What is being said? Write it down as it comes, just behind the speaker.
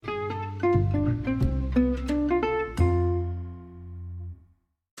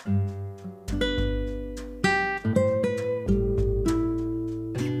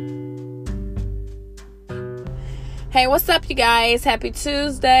Hey, what's up, you guys? Happy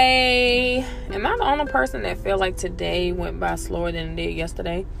Tuesday. Am I the only person that feel like today went by slower than it did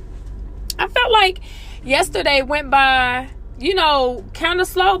yesterday? I felt like yesterday went by, kind of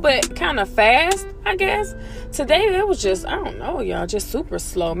slow, but kind of fast, I guess. Today, it was just, I don't know, y'all, just super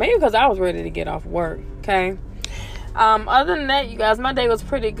slow. Maybe because I was ready to get off work, okay? Other than that, you guys, my day was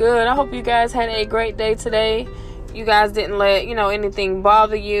pretty good. I hope you guys had a great day today. You guys didn't let, anything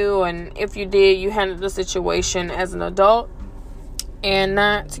bother you. And if you did, you handled the situation as an adult. And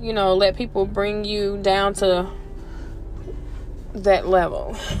not, let people bring you down to that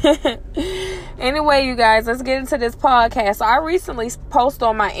level. Anyway, you guys, let's get into this podcast. So I recently posted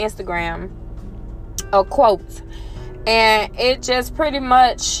on my Instagram a quote. And it just pretty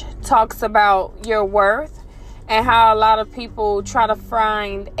much talks about your worth. And how a lot of people try to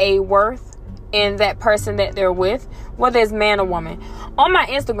find a worth in that person that they're with, whether it's man or woman. On my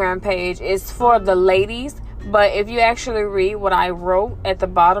Instagram page, it's for the ladies, but if you actually read what I wrote at the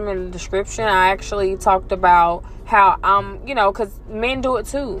bottom in the description, I actually talked about how because men do it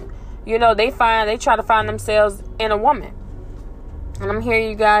too. They try to find themselves in a woman. And I'm here,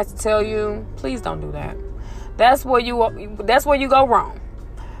 you guys, to tell you, please don't do that. That's where you go wrong.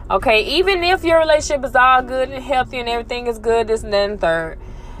 Okay, even if your relationship is all good and healthy and everything is good, this and that and third,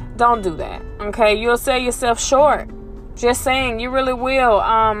 don't do that. Okay, you'll sell yourself short. Just saying, you really will.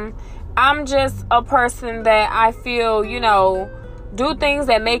 I'm just a person that I feel, do things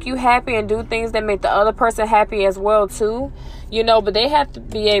that make you happy and do things that make the other person happy as well too. But they have to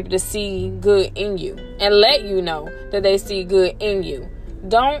be able to see good in you and let you know that they see good in you.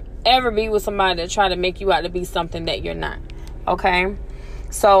 Don't ever be with somebody that try to make you out to be something that you're not. Okay?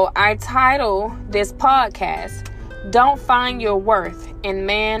 So I title this podcast, Don't Find Your Worth in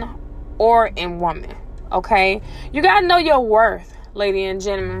Man or in Woman. Okay? You gotta know your worth, ladies and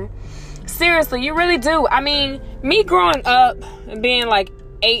gentlemen. Seriously, you really do. I mean, me growing up and being like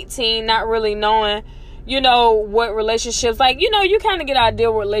 18, not really knowing, what relationships, you kind of get an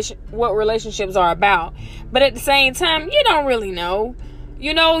idea what relationships are about. But at the same time, you don't really know.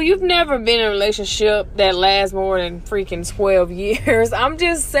 You've never been in a relationship that lasts more than freaking 12 years. I'm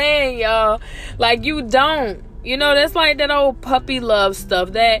just saying, y'all, you don't. That's like that old puppy love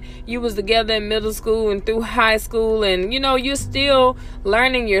stuff that you was together in middle school and through high school. And, you're still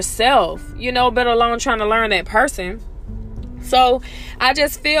learning yourself, but alone trying to learn that person. So I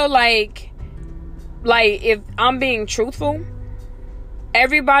just feel like if I'm being truthful,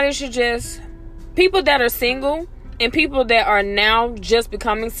 everybody should people that are single, and people that are now just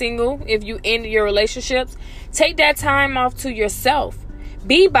becoming single, if you end your relationships, take that time off to yourself.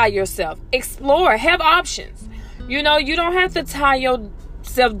 Be by yourself. Explore. Have options. You don't have to tie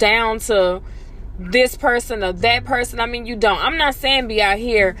yourself down to this person or that person. I mean, you don't. I'm not saying be out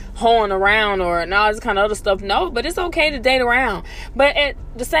here hoeing around or and all this kind of other stuff. No, but it's okay to date around. But at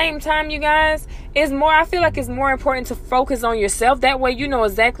the same time, you guys, I feel like it's more important to focus on yourself. That way you know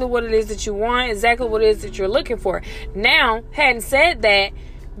exactly what it is that you want, exactly what it is that you're looking for. Now, having said that,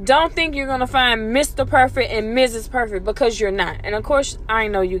 don't think you're going to find Mr. Perfect and Mrs. Perfect, because you're not. And of course, I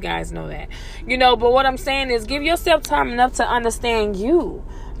know you guys know that. But what I'm saying is give yourself time enough to understand you.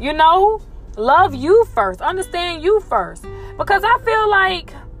 Love you first. Understand you first. Because I feel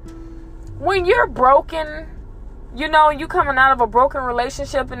like when you're broken, you coming out of a broken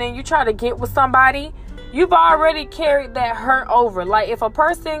relationship and then you try to get with somebody, you've already carried that hurt over. Like if a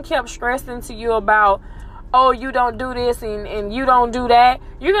person kept stressing to you about, oh, you don't do this and you don't do that,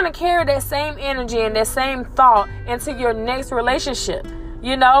 you're going to carry that same energy and that same thought into your next relationship,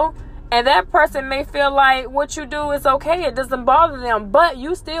 And that person may feel like what you do is okay. It doesn't bother them. But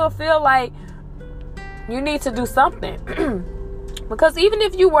you still feel like you need to do something. Because even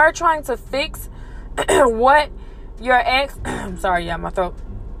if you were trying to fix what your ex... I'm sorry, yeah, my throat.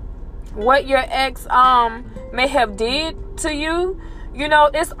 What your ex may have did to you,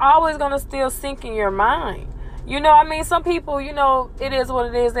 it's always going to still sink in your mind. Some people, it is what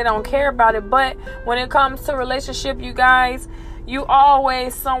it is. They don't care about it. But when it comes to relationship, you guys, you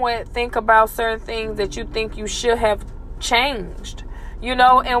always somewhat think about certain things that you think you should have changed,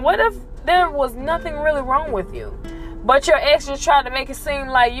 and what if there was nothing really wrong with you, but your ex just tried to make it seem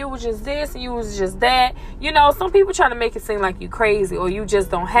like you was just this and you was just that. Some people try to make it seem like you crazy or you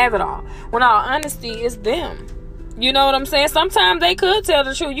just don't have it all. When all honesty, it's them. You know what I'm saying? Sometimes they could tell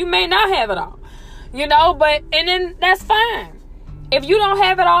the truth. You may not have it all, and then that's fine. If you don't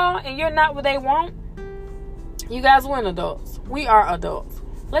have it all and you're not what they want, you guys, we're adults. We are adults.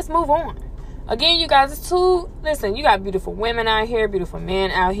 Let's move on. Again, you guys, listen, you got beautiful women out here, beautiful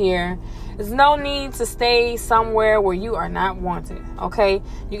men out here. There's no need to stay somewhere where you are not wanted, okay?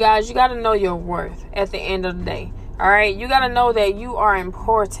 You guys, you got to know your worth at the end of the day. All right, you got to know that you are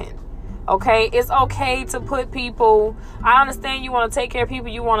important. Okay, it's okay to put people. I understand you want to take care of people.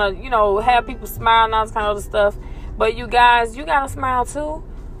 You want to, have people smile and all this kind of other stuff. But you guys, you got to smile too.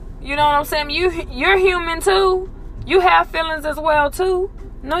 You know what I'm saying? You're human too. You have feelings as well too.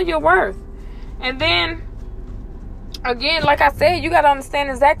 Know your worth. And then, again, like I said, you got to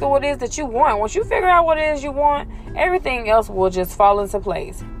understand exactly what it is that you want. Once you figure out what it is you want, everything else will just fall into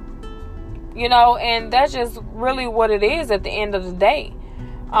place. And that's just really what it is at the end of the day.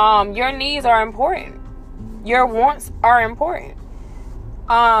 Your needs are important. Your wants are important.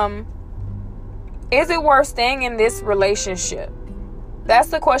 Is it worth staying in this relationship? That's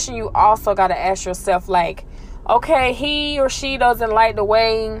the question you also got to ask yourself. Like, okay, he or she doesn't like the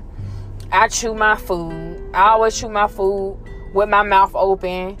way I chew my food. I always chew my food with my mouth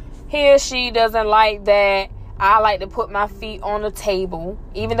open. He or she doesn't like that I like to put my feet on the table.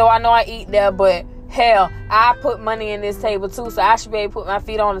 Even though I know I eat there, but hell, I put money in this table too, so I should be able to put my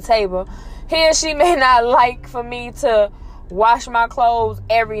feet on the table. He or she may not like for me to wash my clothes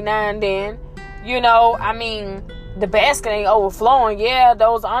every now and then. The basket ain't overflowing. Yeah,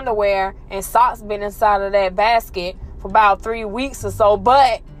 those underwear and socks been inside of that basket for about 3 weeks or so,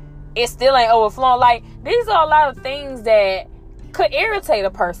 but it still ain't overflowing. Like, these are a lot of things that could irritate a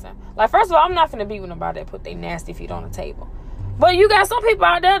person. Like, first of all, I'm not finna be with nobody that put their nasty feet on the table. But you got some people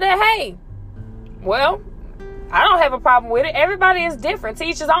out there that, hey, well, I don't have a problem with it. Everybody is different. To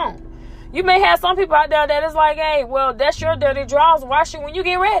each his own. You may have some people out there that is like, hey, well, that's your dirty drawers. Wash it when you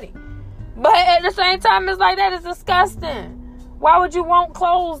get ready. But at the same time, it's like, that is disgusting. Why would you want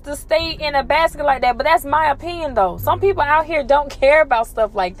clothes to stay in a basket like that? But that's my opinion, though. Some people out here don't care about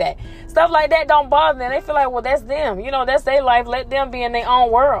stuff like that. Stuff like that don't bother them. They feel like, well, that's them. That's their life. Let them be in their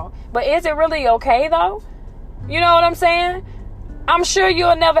own world. But is it really okay, though? You know what I'm saying? I'm sure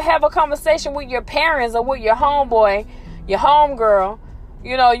you'll never have a conversation with your parents or with your homeboy, your homegirl.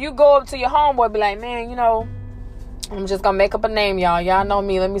 You go up to your homeboy, be like, man, I'm just going to make up a name, y'all. Y'all know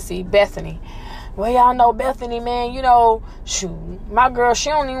me. Let me see. Bethany. Well, y'all know Bethany, man. Shoot, my girl, she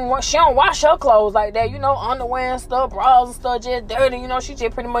don't wash her clothes like that. Underwear and stuff, bras and stuff, just dirty. She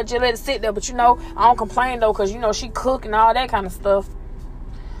just pretty much just let it sit there. But, I don't complain, though, because, she cook and all that kind of stuff.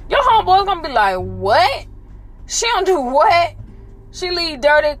 Your homeboy's going to be like, what? She don't do what? She leave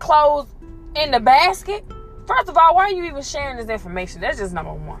dirty clothes in the basket? First of all, why are you even sharing this information? That's just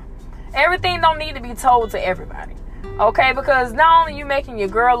number one. Everything don't need to be told to everybody. Okay, because not only you making your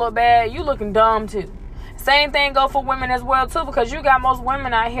girl look bad, you looking dumb too. Same thing go for women as well too, because you got most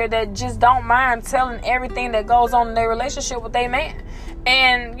women out here that just don't mind telling everything that goes on in their relationship with their man.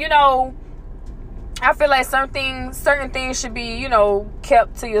 And I feel like certain things should be,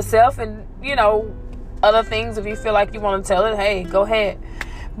 kept to yourself, and other things, if you feel like you want to tell it, hey, go ahead.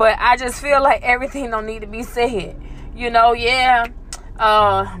 But I just feel like everything don't need to be said.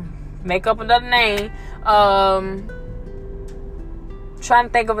 Make up another name. Trying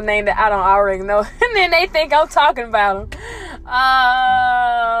to think of a name that I don't already know. And then they think I'm talking about them.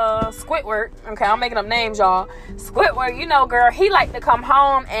 Squidward. Okay, I'm making up names, y'all. Squidward, girl, he like to come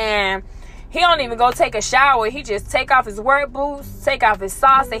home and he don't even go take a shower. He just take off his work boots, take off his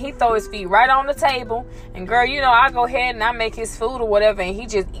socks, and he throw his feet right on the table. And girl, I go ahead and I make his food or whatever, and he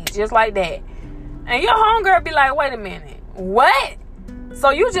just eat just like that. And your homegirl be like, wait a minute, what? So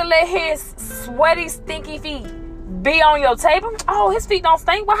you just let his sweaty, stinky feet be on your table? Oh, his feet don't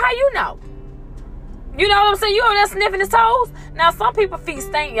stink. Well, how you know? You know what I'm saying? You over there sniffing his toes? Now, some people's feet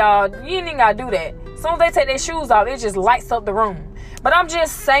stink, y'all. You ain't even gotta do that. As soon as they take their shoes off, it just lights up the room. But I'm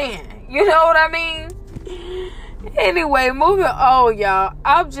just saying. You know what I mean? Anyway, moving on, y'all.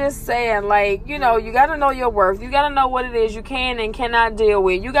 I'm just saying, you gotta know your worth. You gotta know what it is you can and cannot deal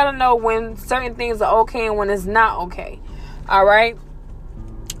with. You gotta know when certain things are okay and when it's not okay. All right?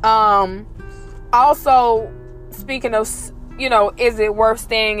 Also, speaking of, is it worth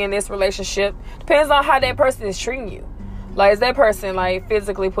staying in this relationship? Depends on how that person is treating you. Like, is that person,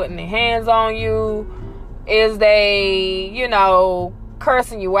 physically putting their hands on you? Is they,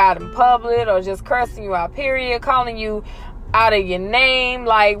 cursing you out in public, or just cursing you out, period, calling you out of your name?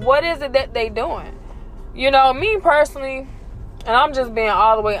 What is it that they doing? Me personally, and I'm just being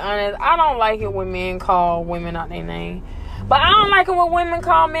all the way honest, I don't like it when men call women out their name. But I don't like it when women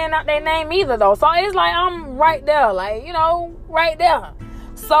call men out their name either, though. So it's like I'm right there, right there.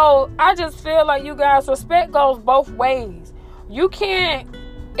 So I just feel like, you guys, respect goes both ways. You can't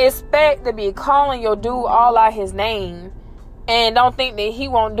expect to be calling your dude all out his name and don't think that he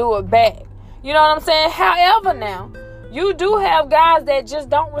won't do it back. You know what I'm saying? However, now, you do have guys that just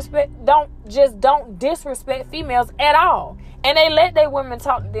don't disrespect females at all. And they let their women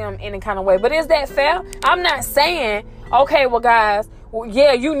talk to them any kind of way. But is that fair? I'm not saying, okay, well, guys,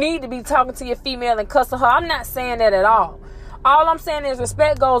 yeah, you need to be talking to your female and cussing her. I'm not saying that at all. All I'm saying is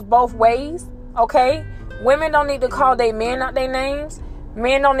respect goes both ways, okay? Women don't need to call their men out their names.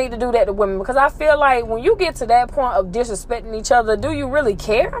 Men don't need to do that to women. Because I feel like when you get to that point of disrespecting each other, do you really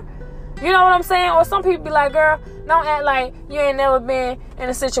care? You know what I'm saying? Or some people be like, girl, don't act like you ain't never been in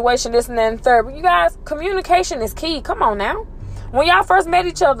a situation, this and that and third. But you guys, communication is key. Come on now. When y'all first met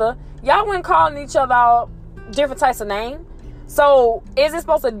each other, y'all weren't calling each other out different types of names. So is it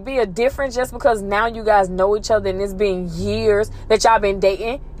supposed to be a difference just because now you guys know each other and it's been years that y'all been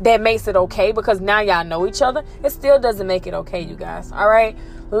dating that makes it okay because now y'all know each other? It still doesn't make it okay, you guys. All right?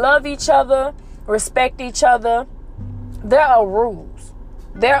 Love each other. Respect each other. There are rules.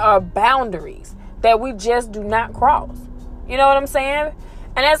 There are boundaries that we just do not cross. You know what I'm saying?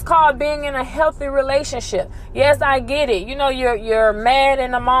 And that's called being in a healthy relationship. Yes, I get it. You know, you're mad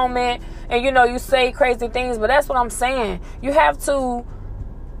in the moment and, you know, you say crazy things. But that's what I'm saying. You have to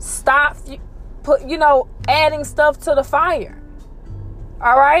stop, adding stuff to the fire.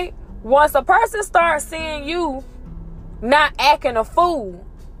 All right? Once a person starts seeing you not acting a fool,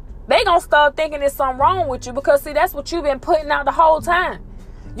 they going to start thinking there's something wrong with you. Because, see, that's what you've been putting out the whole time.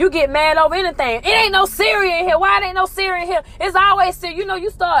 You get mad over anything. It ain't no Siri in here. Why it ain't no Siri in here? It's always Siri. You know, you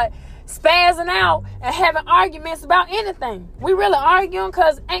start spazzing out and having arguments about anything. We really arguing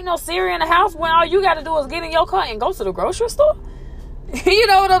because ain't no Siri in the house when all you got to do is get in your car and go to the grocery store. You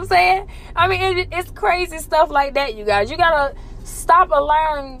know what I'm saying? I mean, it's crazy stuff like that, you guys. You got to stop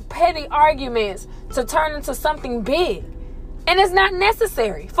allowing petty arguments to turn into something big. And it's not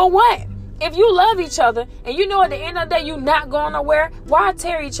necessary. For what? If you love each other and you know at the end of the day you're not going nowhere, why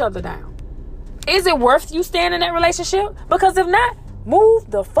tear each other down? Is it worth you staying in that relationship? Because if not, move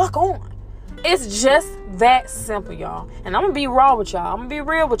the fuck on. It's just that simple, y'all. And I'm going to be raw with y'all. I'm going to be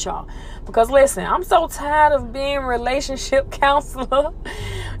real with y'all. Because listen, I'm so tired of being relationship counselor.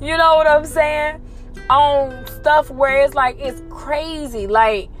 You know what I'm saying? On stuff where it's like, it's crazy.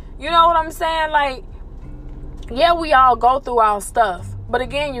 Like, you know what I'm saying? Like, yeah, we all go through our stuff. But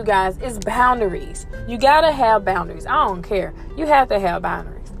again, you guys, it's boundaries. You got to have boundaries. I don't care. You have to have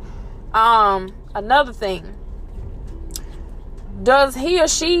boundaries. Another thing. Does he or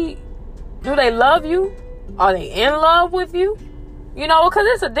she, do they love you? Are they in love with you? You know, because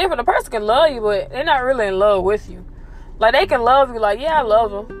it's a different. A person can love you, but they're not really in love with you. Like, they can love you like, yeah, I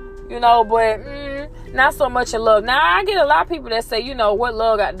love him. You know, but not so much in love. Now, I get a lot of people that say, you know, what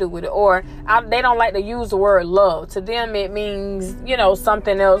love got to do with it? Or they don't like to use the word love. To them, it means, you know,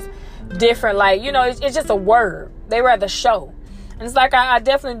 something else different. Like, you know, it's just a word. They rather show. And it's like, I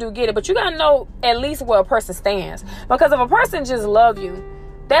definitely do get it. But you got to know at least where a person stands. Because if a person just love you,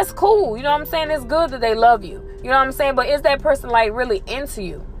 that's cool. You know what I'm saying? It's good that they love you. You know what I'm saying? But is that person, like, really into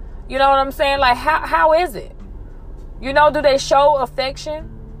you? You know what I'm saying? Like, how is it? You know, do they show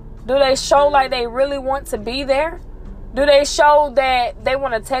affection? Do they show like they really want to be there? Do they show that they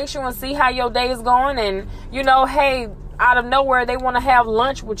want to text you and see how your day is going? And, you know, hey, out of nowhere, they want to have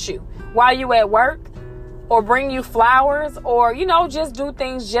lunch with you while you at work, or bring you flowers, or, you know, just do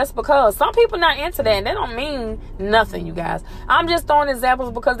things just because. Some people not into that, and they don't mean nothing, you guys. I'm just throwing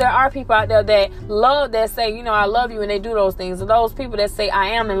examples because there are people out there that love, that say, you know, I love you, and they do those things. And those people that say, I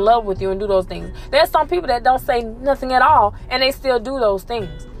am in love with you, and do those things. There's some people that don't say nothing at all, and they still do those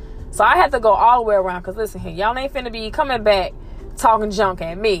things. So I have to go all the way around, because listen here, y'all ain't finna be coming back talking junk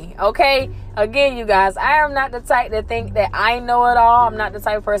at me, okay? Again, you guys, I am not the type that think that I know it all. I'm not the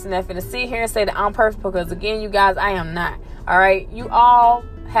type of person that's finna sit here and say that I'm perfect, because again, you guys, I am not. All right, you all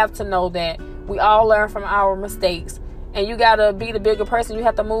have to know that we all learn from our mistakes, and you gotta be the bigger person. You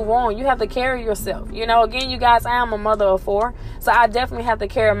have to move on. You have to carry yourself. You know, again, you guys, I am a mother of 4, so I definitely have to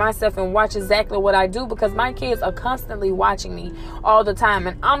carry myself and watch exactly what I do, because my kids are constantly watching me all the time,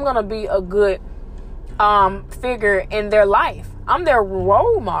 and I'm gonna be a good figure in their life. I'm their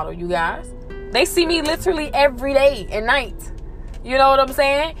role model, you guys. They see me literally every day and night. You know what I'm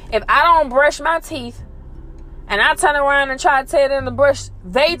saying? If I don't brush my teeth and I turn around and try to tell them to brush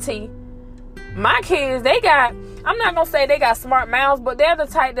their teeth, my kids, I'm not going to say they got smart mouths, but they're the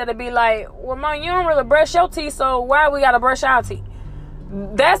type that'll be like, well, Mom, you don't really brush your teeth, so why we got to brush our teeth?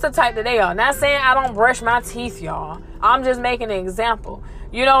 That's the type that they are. Not saying I don't brush my teeth, y'all. I'm just making an example.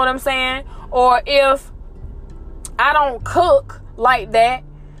 You know what I'm saying? Or if I don't cook like that,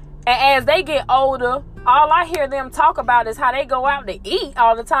 and as they get older, all I hear them talk about is how they go out to eat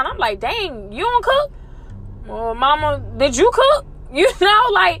all the time. I'm like, dang, you don't cook? Well, Mama, did you cook? You know,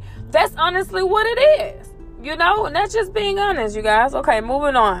 like, that's honestly what it is. You know, and that's just being honest, you guys. Okay,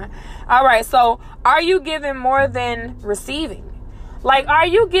 moving on. All right, so are you giving more than receiving? Like, are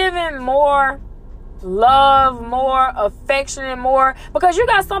you giving more love, more affection, and more? Because you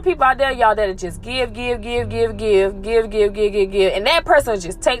got some people out there, y'all, that'll just give. And that person will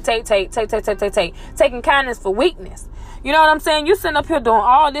just take, taking kindness for weakness. You know what I'm saying? You sitting up here doing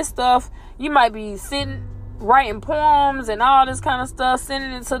all this stuff. You might be sitting writing poems and all this kind of stuff, sending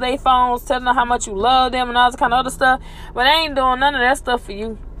it to their phones, telling them how much you love them and all this kind of other stuff, but they ain't doing none of that stuff for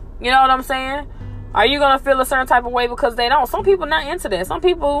you. You know what I'm saying? Are you gonna feel a certain type of way because they don't? Some people not into that. Some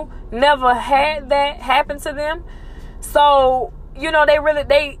people never had that happen to them, so you know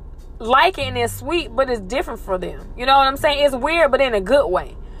they like it and it's sweet, but it's different for them. You know what I'm saying? It's weird, but in a good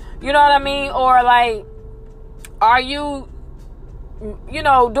way. You know what I mean? Or like, are you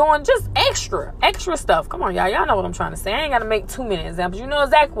doing just extra stuff? Come on, y'all know what I'm trying to say. I ain't got to make too many examples. You know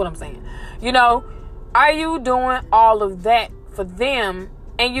exactly what I'm saying. You know, are you doing all of that for them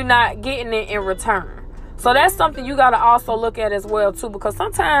and you're not getting it in return? So that's something you got to also look at as well, too, because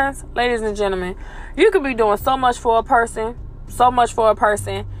sometimes, ladies and gentlemen, you could be doing so much for a person,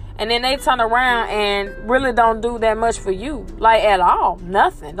 and then they turn around and really don't do that much for you. Like, at all.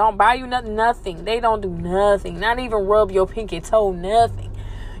 Nothing. Don't buy you nothing. They don't do nothing. Not even rub your pinky toe. Nothing.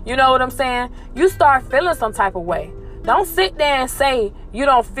 You know what I'm saying? You start feeling some type of way. Don't sit there and say you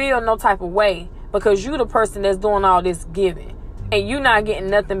don't feel no type of way because you the person that's doing all this giving. And you not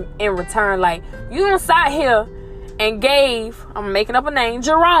getting nothing in return. Like, you done sat here and gave, I'm making up a name,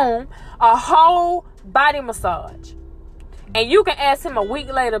 Jerome, a whole body massage. And you can ask him a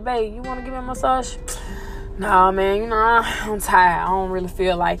week later, babe, you want to give me a massage? Nah, man, I'm tired. I don't really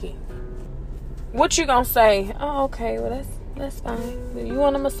feel like it. What you gonna say? Oh, okay, well, that's fine. You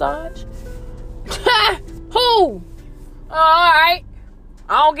want a massage? Who? All right.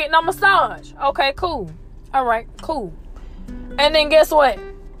 I don't get no massage. Okay, cool. All right, cool. And then guess what?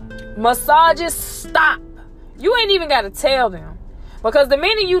 Massages stop. You ain't even got to tell them. Because the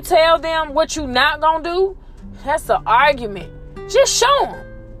minute you tell them what you not gonna do, that's an argument. Just show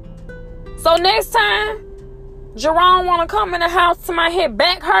them. So next time Jerome want to come in the house to my head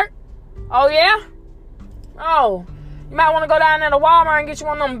back hurt. Oh, yeah? Oh, you might want to go down there to Walmart and get you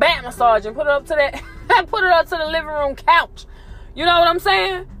one of them back massage and put it up to the living room couch. You know what I'm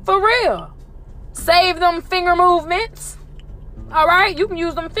saying? For real. Save them finger movements. All right? You can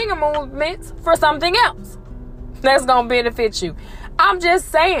use them finger movements for something else that's going to benefit you. I'm just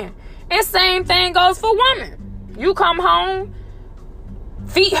saying. And same thing goes for women. You come home,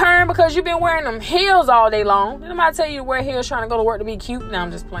 feet hurting because you've been wearing them heels all day long. Didn't I tell you to wear heels trying to go to work to be cute? No,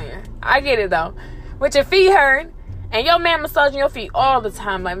 I'm just playing. I get it, though. With your feet hurting, and your man massaging your feet all the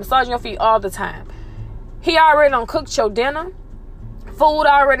time. Like, massaging your feet all the time. He already done cooked your dinner. Food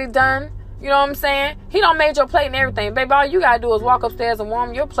already done. You know what I'm saying? He done made your plate and everything. Baby, all you got to do is walk upstairs and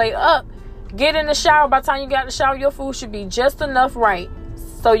warm your plate up. Get in the shower. By the time you get in the shower, your food should be just enough right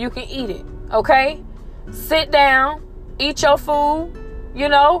so you can eat it. Okay? Sit down, eat your food, you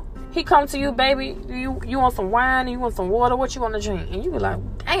know. He come to you, baby, you want some wine, you want some water, what you want to drink? And you be like,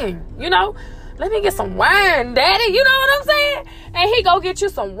 dang, you know, let me get some wine, daddy, you know what I'm saying? And he go get you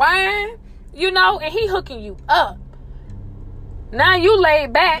some wine, you know, and he hooking you up. Now you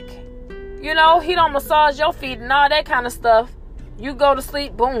laid back, you know, he don't massage your feet and all that kind of stuff. You go to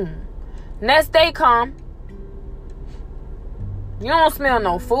sleep, boom. Next day come, you don't smell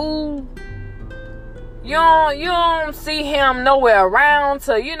no food. You don't see him nowhere around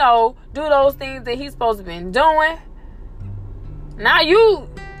to, you know, do those things that he's supposed to be doing. Now you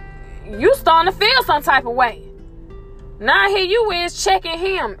starting to feel some type of way. Now here you is checking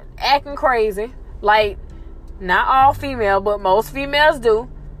him, acting crazy. Like, not all female, but most females do.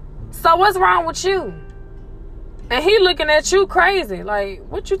 So what's wrong with you? And he looking at you crazy. Like,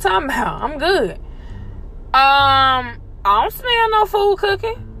 what you talking about? I'm good. I don't smell no food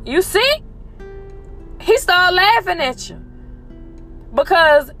cooking. You sick? He started laughing at you.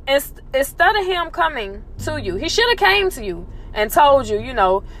 Because instead of him coming to you, he should have came to you and told you, you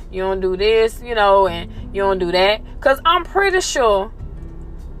know, you don't do this, you know, and you don't do that. Because I'm pretty sure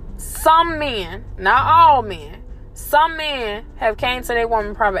some men, not all men, some men have came to their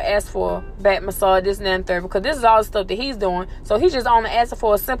woman, probably asked for a back massage, this and that and third, because this is all the stuff that he's doing. So he's just only asking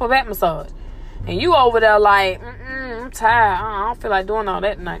for a simple back massage. And you over there like, I'm tired. I don't feel like doing all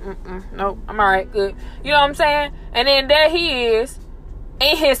that tonight. Nope, I'm all right, good. You know what I'm saying? And then there he is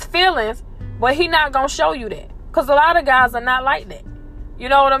in his feelings, but he not going to show you that. Because a lot of guys are not like that. You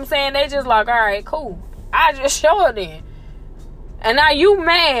know what I'm saying? They just like, all right, cool. I just show it then. And now you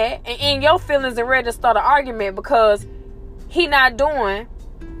mad and in your feelings and ready to start an argument because he not doing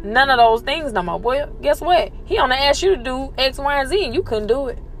none of those things no more. Boy, guess what? He only asked you to do X, Y, and Z, and you couldn't do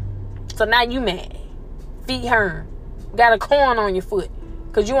it. So now you mad. Feet hurt. Got a corn on your foot.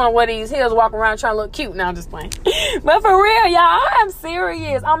 Because you want to wear these heels, walk around trying to look cute. Now I'm just playing. But for real, y'all, I'm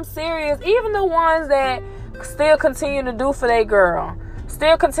serious. I'm serious. Even the ones that still continue to do for their girl.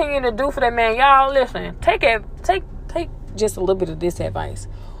 Still continue to do for their man. Y'all, listen. Take just a little bit of this advice.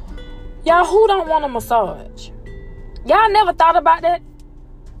 Y'all, who don't want a massage? Y'all never thought about that?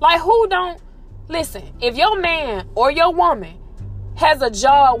 Like, who don't? Listen, if your man or your woman has a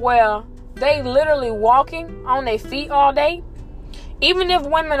job where they literally walking on their feet all day, even if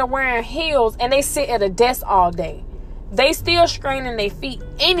women are wearing heels and they sit at a desk all day, they still straining their feet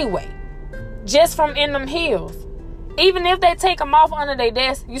anyway, just from in them heels. Even if they take them off under their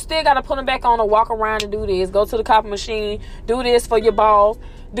desk, you still got to put them back on and walk around and do this. Go to the coffee machine, do this for your balls,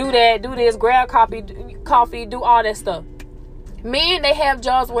 do that, do this, grab coffee, do all that stuff. Men, they have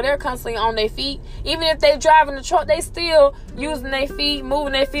jobs where they're constantly on their feet. Even if they driving the truck, they still using their feet,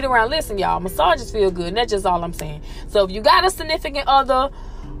 moving their feet around. Listen, y'all, massages feel good. And that's just all I'm saying. So if you got a significant other,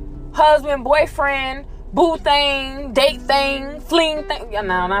 husband, boyfriend, boo thing, date thing, fling thing. No,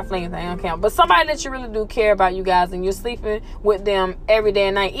 not fling thing, I don't count. But somebody that you really do care about, you guys, and you're sleeping with them every day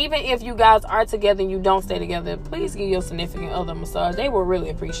and night. Even if you guys are together and you don't stay together, please give your significant other a massage. They will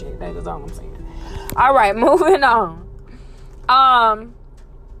really appreciate that. That's all I'm saying. All right, moving on.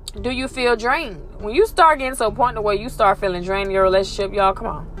 Do you feel drained? When you start getting to a point where you start feeling drained in your relationship, y'all,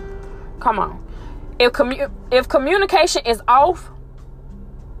 come on. If communication is off,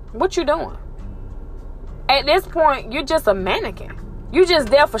 what you doing? At this point, you're just a mannequin. You just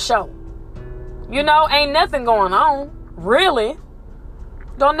there for show. You know, ain't nothing going on, really.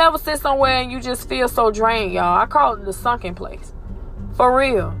 Don't never sit somewhere and you just feel so drained, y'all. I call it the sunken place. For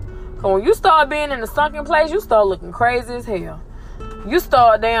real. So when you start being in the sunken place, you start looking crazy as hell. You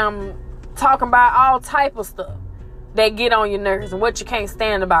start talking about all type of stuff that get on your nerves and what you can't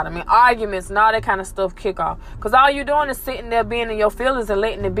stand about them. I mean, arguments and all that kind of stuff kick off. Because all you doing is sitting there being in your feelings and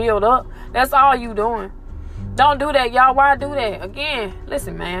letting it build up. That's all you doing. Don't do that, y'all. Why do that? Again,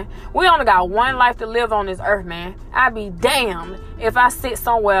 listen, man. We only got one life to live on this earth, man. I'd be damned if I sit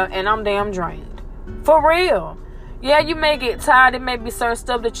somewhere and I'm damn drained. For real. Yeah, you may get tired. It may be certain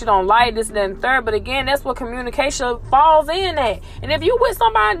stuff that you don't like, this, that, and third. But again, that's what communication falls in at. And if you with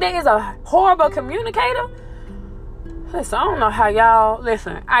somebody that is a horrible communicator, listen, I don't know how y'all,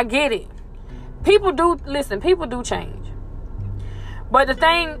 listen, I get it. People do change. But the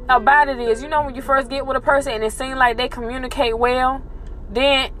thing about it is, you know, when you first get with a person and it seems like they communicate well,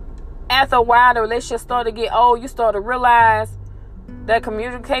 then after a while, the relationship start to get old, you start to realize that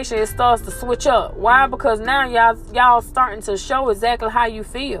communication, it starts to switch up. Why? Because now y'all starting to show exactly how you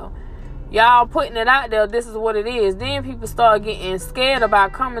feel. Y'all putting it out there, this is what it is. Then people start getting scared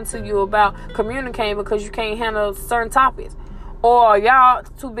about coming to you about communicating because you can't handle certain topics. Or y'all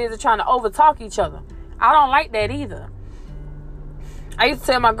too busy trying to overtalk each other. I don't like that either. I used to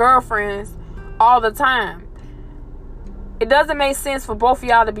tell my girlfriends all the time, it doesn't make sense for both of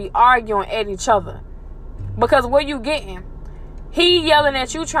y'all to be arguing at each other. Because what you getting? He yelling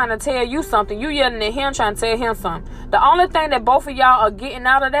at you trying to tell you something. You yelling at him trying to tell him something. The only thing that both of y'all are getting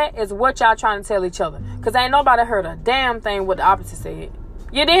out of that is what y'all trying to tell each other. Because ain't nobody heard a damn thing what the opposite said.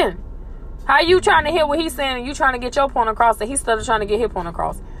 You didn't. How you trying to hear what he's saying and you trying to get your point across and he's still trying to get his point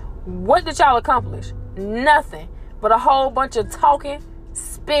across? What did y'all accomplish? Nothing. But a whole bunch of talking,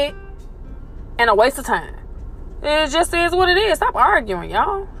 spit, and a waste of time. It just is what it is. Stop arguing,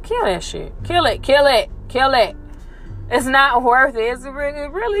 y'all. Kill that shit. Kill it. It's not worth it. It's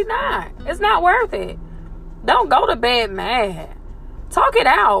really not. It's not worth it. Don't go to bed mad. Talk it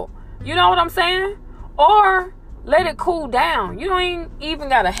out. You know what I'm saying? Or let it cool down. You don't even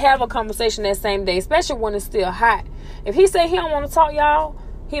got to have a conversation that same day, especially when it's still hot. If he say he don't want to talk, y'all,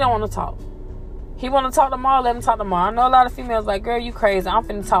 he don't want to talk. He want to talk tomorrow, let him talk tomorrow. I know a lot of females like, girl, you crazy. I'm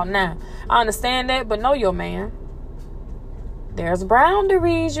finna talk now. I understand that, but know your man. There's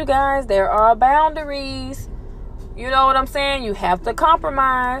boundaries, you guys. There are boundaries. You know what I'm saying? You have to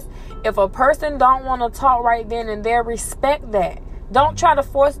compromise. If a person don't want to talk right then and there, respect that. Don't try to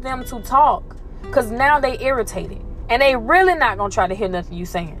force them to talk. Because now they irritated. And they really not going to try to hear nothing you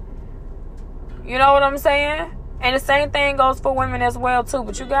saying. You know what I'm saying? And the same thing goes for women as well, too.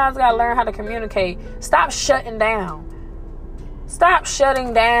 But you guys got to learn how to communicate. Stop shutting down. Stop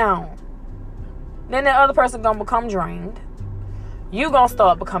shutting down. Then the other person going to become drained. You going to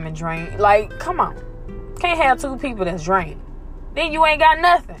start becoming drained. Like, come on. Can't have two people that's drained. Then you ain't got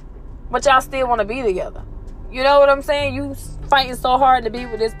nothing. But y'all still want to be together. You know what I'm saying? You fighting so hard to be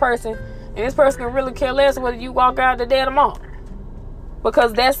with this person. And this person can really care less whether you walk out today or tomorrow.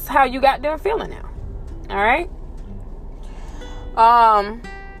 because that's how you got them feeling now. All right.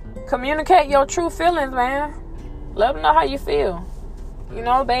 Communicate your true feelings, man. Let them know how you feel. You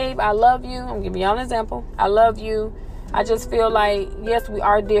know, babe, I love you. I'm gonna give y'all an example. I love you. I just feel like, yes, we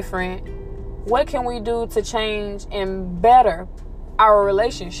are different. What can we do to change and better our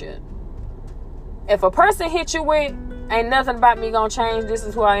relationship? If a person hit you with, ain't nothing about me gonna change, this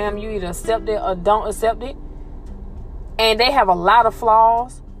is who I am, you either accept it or don't accept it, and they have a lot of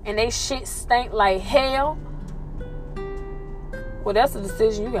flaws, and they shit stink like hell, well, that's a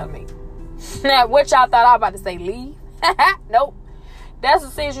decision you gotta make. Now, what y'all thought I was about to say, leave? Nope. That's a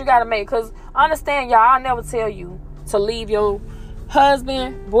decision you gotta make. Because understand, y'all, I'll never tell you to leave your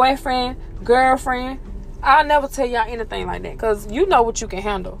husband, boyfriend, girlfriend. I'll never tell y'all anything like that. Because you know what you can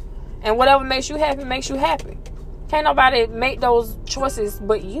handle. And whatever makes you happy, makes you happy. Can't nobody make those choices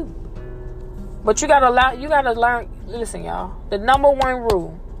but you. But you gotta learn. Listen, y'all. The number one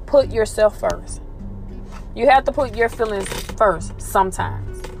rule, put yourself first. You have to put your feelings first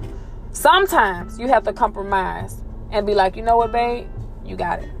sometimes. Sometimes you have to compromise and be like, you know what, babe? You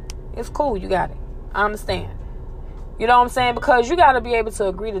got it. It's cool. You got it. I understand. You know what I'm saying? Because you got to be able to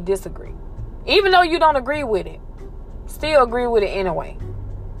agree to disagree. Even though you don't agree with it, still agree with it anyway.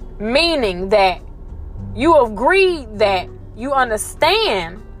 Meaning that you agree that you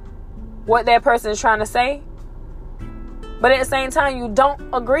understand what that person is trying to say, but at the same time, you don't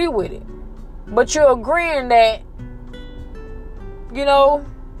agree with it. But you're agreeing that, you know,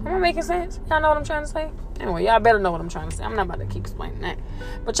 am I making sense? Y'all know what I'm trying to say? Anyway, y'all better know what I'm trying to say. I'm not about to keep explaining that.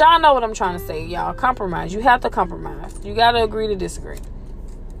 But y'all know what I'm trying to say, y'all. Compromise. You have to compromise. You got to agree to disagree.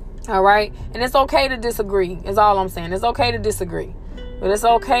 All right? And it's okay to disagree, is all I'm saying. It's okay to disagree. But it's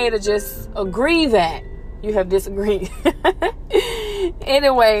okay to just agree that you have disagreed.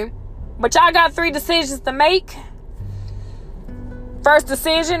 Anyway, but y'all got 3 decisions to make. First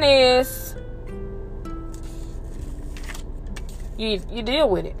decision is you deal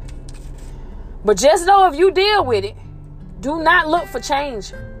with it. But just know if you deal with it, do not look for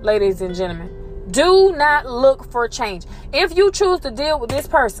change, ladies and gentlemen. Do not look for change. If you choose to deal with this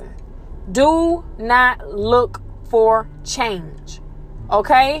person, do not look for change.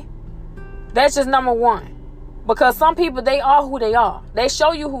 Okay? That's just number one. Because some people, they are who they are. They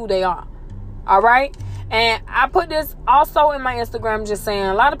show you who they are. All right? And I put this also in my Instagram, just saying,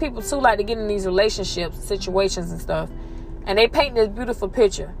 a lot of people too like to get in these relationships, situations and stuff. And they paint this beautiful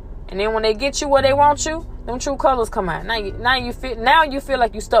picture. And then when they get you where they want you, them true colors come out. Now you feel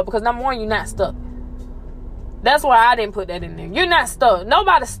like you stuck. Because number one, you're not stuck. That's why I didn't put that in there. You're not stuck.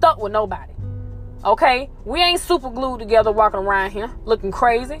 Nobody's stuck with nobody. Okay? We ain't super glued together walking around here looking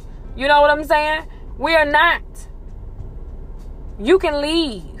crazy. You know what I'm saying? We are not. You can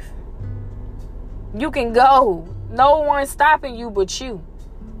leave. You can go. No one's stopping you but you.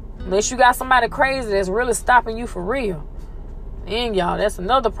 Unless you got somebody crazy that's really stopping you for real. And y'all, that's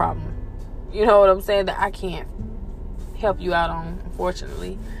another problem. You know what I'm saying? That I can't help you out on,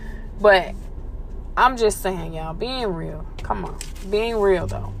 unfortunately. But I'm just saying, y'all, being real. Come on. Being real,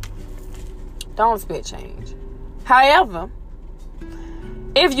 though. Don't expect change. However,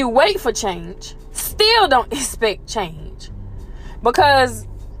 if you wait for change, still don't expect change. Because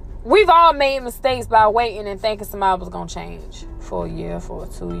we've all made mistakes by waiting and thinking somebody was going to change. For a year, for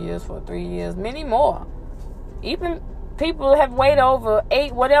 2 years, for 3 years, many more. Even people have waited over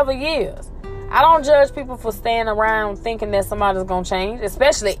 8 whatever years. I don't judge people for staying around thinking that somebody's going to change,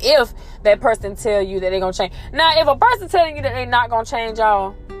 especially if that person tell you that they're going to change. Now, if a person telling you that they're not going to change,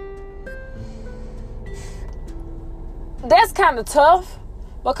 y'all, that's kind of tough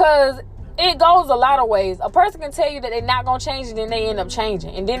because it goes a lot of ways. A person can tell you that they're not going to change and then they end up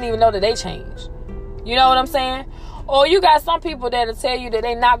changing and didn't even know that they changed. You know what I'm saying? Or you got some people that'll tell you that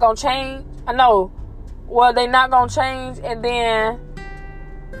they're not going to change. I know. Well, they're not going to change and then,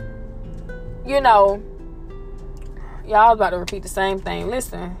 you know, y'all about to repeat the same thing.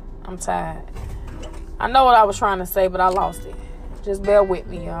 Listen, I'm tired. I know what I was trying to say, but I lost it. Just bear with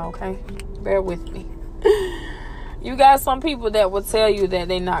me, y'all, okay? Bear with me. You got some people that will tell you that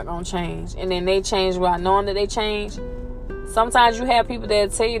they're not going to change. And then they change without knowing that they change. Sometimes you have people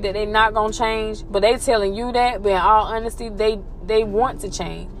that tell you that they're not going to change. But they telling you that. But in all honesty, they want to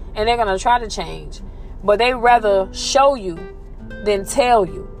change. And they're going to try to change. But they rather show you than tell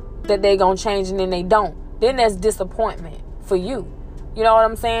you that they're going to change and then they don't. Then that's disappointment for you. You know what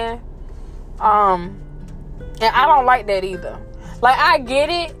I'm saying? And I don't like that either. Like, I get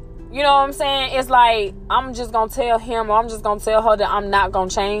it. You know what I'm saying? It's like, I'm just going to tell him or I'm just going to tell her that I'm not going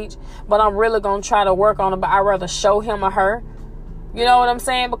to change. But I'm really going to try to work on it. But I'd rather show him or her. You know what I'm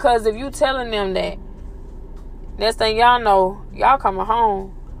saying? Because if you telling them that Next thing y'all know, y'all coming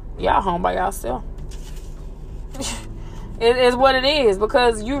home. Y'all home by yourself. It is what it is,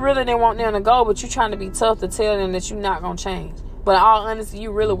 because you really didn't want them to go, but you trying to be tough to tell them that you're not going to change. But in all honesty,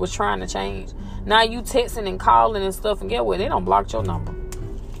 you really was trying to change. Now you texting and calling and stuff, and get what? They don't block your number.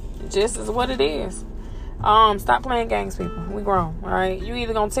 It just is what it is. Stop playing games, people. We grown, all right? You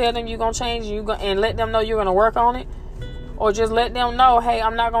either going to tell them you're going to change and let them know you're going to work on it, or just let them know, hey,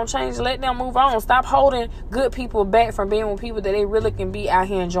 I'm not going to change. Let them move on. Stop holding good people back from being with people that they really can be out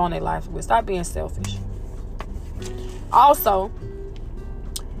here enjoying their life with. Stop being selfish. Also,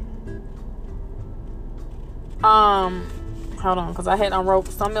 hold on, because I had wrote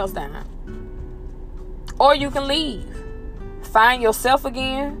something else down. Or you can leave. Find yourself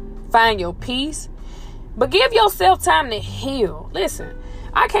again. Find your peace. But give yourself time to heal. Listen,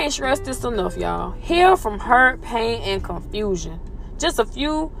 I can't stress this enough, y'all. Heal from hurt, pain, and confusion. Just a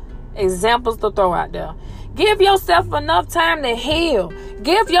few examples to throw out there. Give yourself enough time to heal.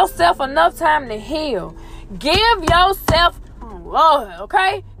 Give yourself enough time to heal. Give yourself, Lord,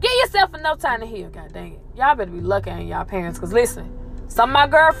 okay? Give yourself enough time to heal. God dang it. Y'all better be lucky on y'all parents. Because listen, some of my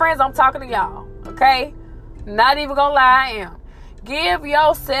girlfriends, I'm talking to y'all. Okay? Not even gonna lie, I am. Give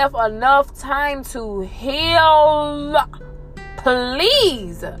yourself enough time to heal.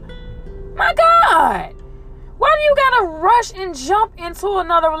 Please. My God. Why do you gotta rush and jump into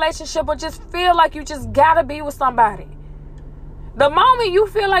another relationship or just feel like you just gotta be with somebody? The moment you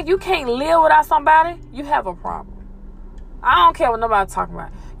feel like you can't live without somebody, you have a problem. I don't care what nobody's talking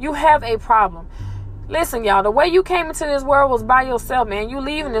about. You have a problem. Listen, y'all, the way you came into this world was by yourself, man. You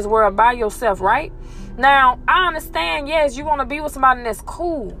leaving this world by yourself, right? Now, I understand, yes, you want to be with somebody that's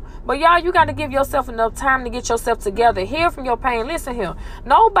cool. But y'all, you got to give yourself enough time to get yourself together. Heal from your pain. Listen here.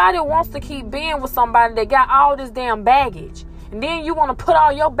 Nobody wants to keep being with somebody that got all this damn baggage. And then you want to put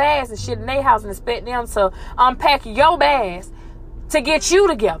all your bags and shit in their house and expect them to unpack your bags to get you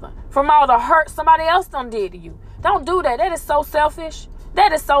together from all the hurt somebody else done did to you. Don't do that. That is so selfish.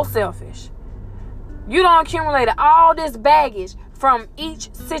 That is so selfish. You done accumulated all this baggage from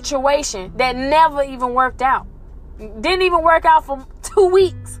each situation that never even worked out. Didn't even work out for 2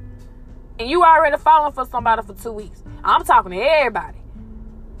 weeks. And you already falling for somebody for 2 weeks. I'm talking to everybody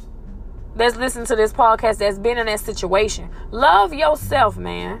that's listening to this podcast that's been in that situation. Love yourself,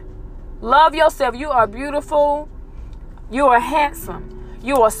 man. Love yourself. You are beautiful. You are handsome.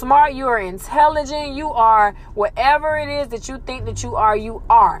 You are smart. You are intelligent. You are whatever it is that you think that you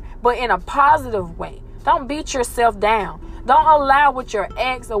are, but in a positive way. Don't beat yourself down. Don't allow what your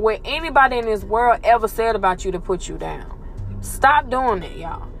ex or what anybody in this world ever said about you to put you down. Stop doing it,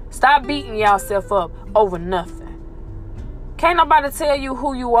 y'all. Stop beating yourself up over nothing. Can't nobody tell you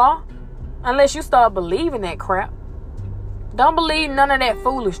who you are unless you start believing that crap. Don't believe none of that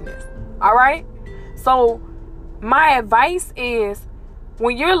foolishness. All right? So my advice is,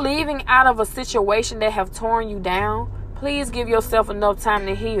 when you're leaving out of a situation that have torn you down, please give yourself enough time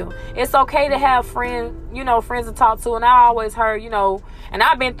to heal. It's okay to have friends to talk to. And I always heard, and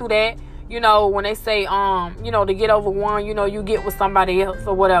I've been through that, when they say, to get over one, you get with somebody else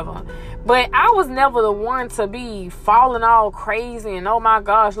or whatever. But I was never the one to be falling all crazy and oh my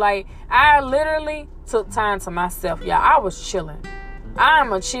gosh, like I literally took time to myself. Yeah, I was chilling. I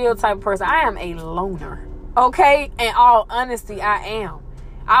am a chill type of person. I am a loner. Okay? In all honesty, I am.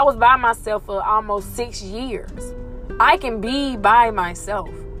 I was by myself for almost 6 years. I can be by myself.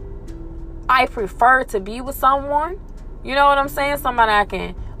 I prefer to be with someone. You know what I'm saying? Somebody I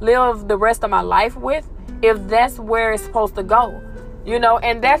can live the rest of my life with, if that's where it's supposed to go.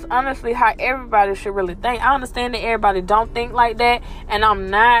 And that's honestly how everybody should really think. I understand that everybody don't think like that, and I'm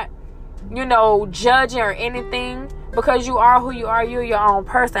not, judging or anything, because you are who you are. You're your own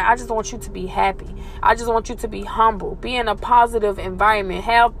person. I just want you to be happy. I just want you to be humble. Be in a positive environment.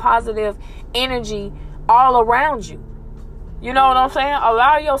 Have positive energy all around you. You know what I'm saying?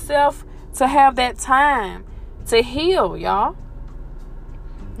 Allow yourself to have that time to heal, y'all.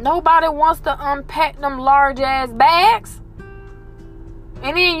 Nobody wants to unpack them large ass bags.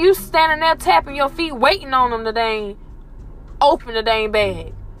 And then you standing there tapping your feet waiting on them to open the dang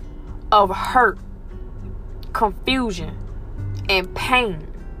bag of hurt, confusion, and pain.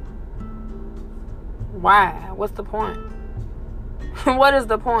 Why? What's the point? What is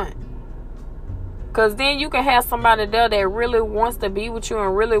the point? Because then you can have somebody there that really wants to be with you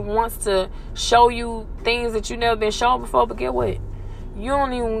and really wants to show you things that you never been shown before. But get what? You're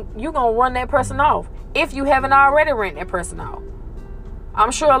going to run that person off if you haven't already run that person off.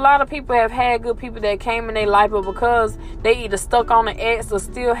 I'm sure a lot of people have had good people that came in their life, but because they either stuck on the ex or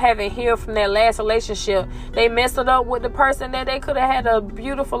still haven't healed from their last relationship, they messed it up with the person that they could have had a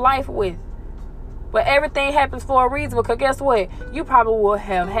beautiful life with. But everything happens for a reason, because guess what? You probably would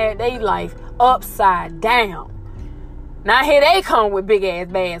have had their life upside down. Now here they come with big ass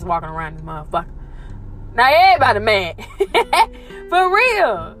bags walking around this motherfucker. Now everybody mad. For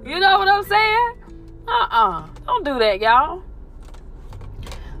real. You know what I'm saying? Don't do that, y'all.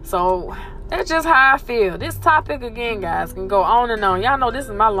 So that's just how I feel. This topic, again, guys, can go on and on. Y'all know this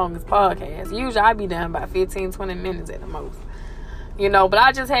is my longest podcast. Usually I be done by 15, 20 minutes at the most. You know, but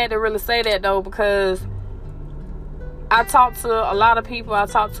I just had to really say that, though, because I talk to a lot of people. I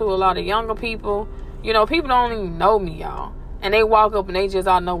talk to a lot of younger people. You know, people don't even know me, y'all. And they walk up and they just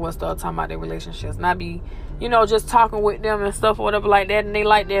all know what stuff, talking about their relationships. And I be, you know, just talking with them and stuff or whatever like that. And they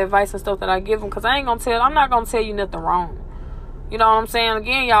like the advice and stuff that I give them. Because I'm not going to tell you nothing wrong. You know what I'm saying?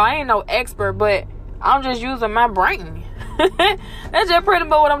 Again, y'all, I ain't no expert, but I'm just using my brain. That's just pretty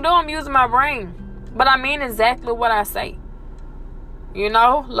much what I'm doing. I'm using my brain. But I mean exactly what I say. You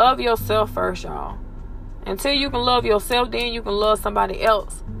know, love yourself first, y'all. Until you can love yourself, then you can love somebody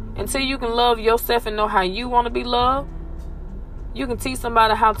else. Until you can love yourself and know how you want to be loved, you can teach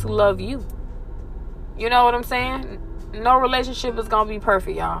somebody how to love you. You know what I'm saying? No relationship is going to be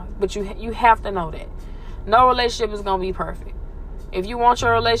perfect, y'all. But you have to know that. No relationship is going to be perfect. If you want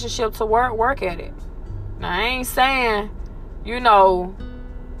your relationship to work at it. Now, I ain't saying, you know,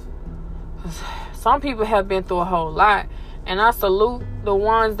 some people have been through a whole lot. And I salute the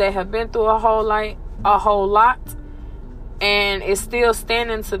ones that have been through a whole lot. And it's still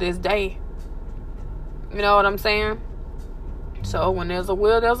standing to this day. You know what I'm saying? So, when there's a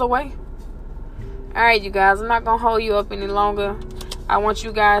will, there's a way. Alright, you guys. I'm not going to hold you up any longer. I want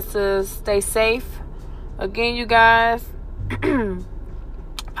you guys to stay safe. Again, you guys.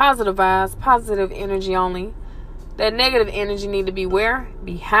 Positive vibes. Positive energy only. That negative energy need to be where?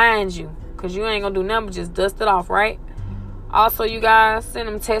 Behind you. Because you ain't going to do nothing but just dust it off, right? Also, you guys, send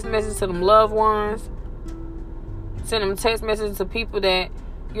them text messages to them loved ones. Send them text messages to people that,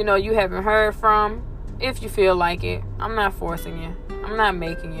 you know, you haven't heard from. If you feel like it. I'm not forcing you. I'm not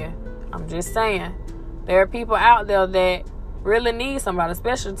making you. I'm just saying. There are people out there that really need somebody.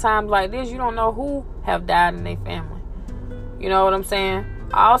 Especially times like this. You don't know who have died in their family. You know what I'm saying?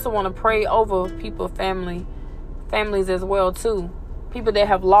 I also want to pray over families as well, too. People that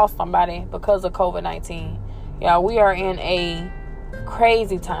have lost somebody because of COVID-19. Yeah, we are in a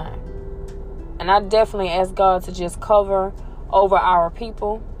crazy time. And I definitely ask God to just cover over our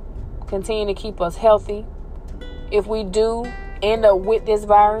people. Continue to keep us healthy. If we do end up with this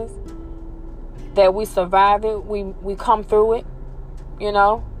virus, that we survive it, we come through it, you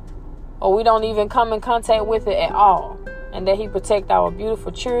know. Or we don't even come in contact with it at all. And that He protect our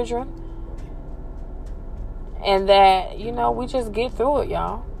beautiful children. And that, you know, we just get through it,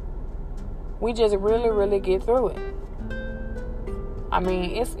 y'all. We just really, really get through it. I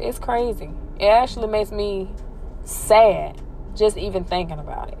mean, it's crazy. It actually makes me sad just even thinking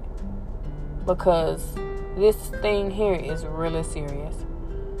about it. Because this thing here is really serious.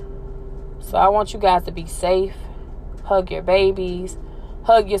 So I want you guys to be safe. Hug your babies.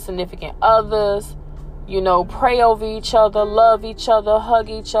 Hug your significant others. You know, pray over each other. Love each other. Hug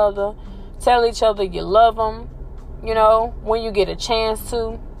each other. Tell each other you love them. You know, when you get a chance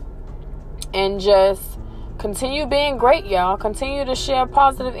to. And just continue being great, y'all. Continue to share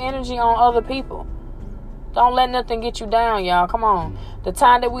positive energy on other people. Don't let nothing get you down, y'all. Come on. The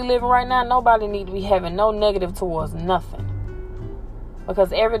time that we live in right now, nobody need to be having no negative towards nothing.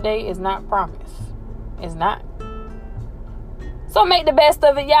 Because every day is not promised. It's not. So make the best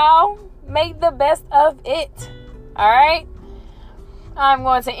of it, y'all. Make the best of it. Alright? I'm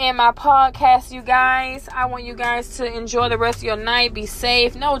going to end my podcast, you guys. I want you guys to enjoy the rest of your night. Be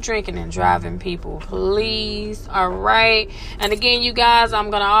safe. No drinking and driving, people. Please. Alright? And again, you guys, I'm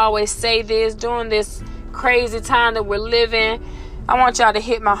going to always say this. During this crazy time that we're living, I want y'all to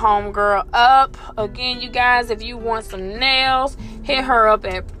hit my homegirl up. Again, you guys, if you want some nails, hit her up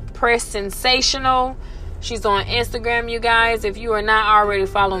at Press Sensational. She's on Instagram, you guys. If you are not already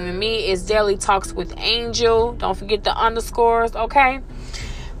following me, it's Daily Talks with Angel. Don't forget the underscores, okay?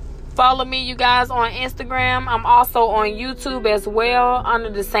 Follow me, you guys, on Instagram. I'm also on YouTube as well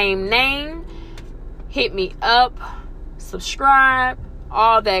under the same name. Hit me up, subscribe,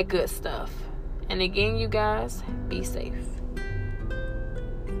 all that good stuff. And again, you guys, be safe.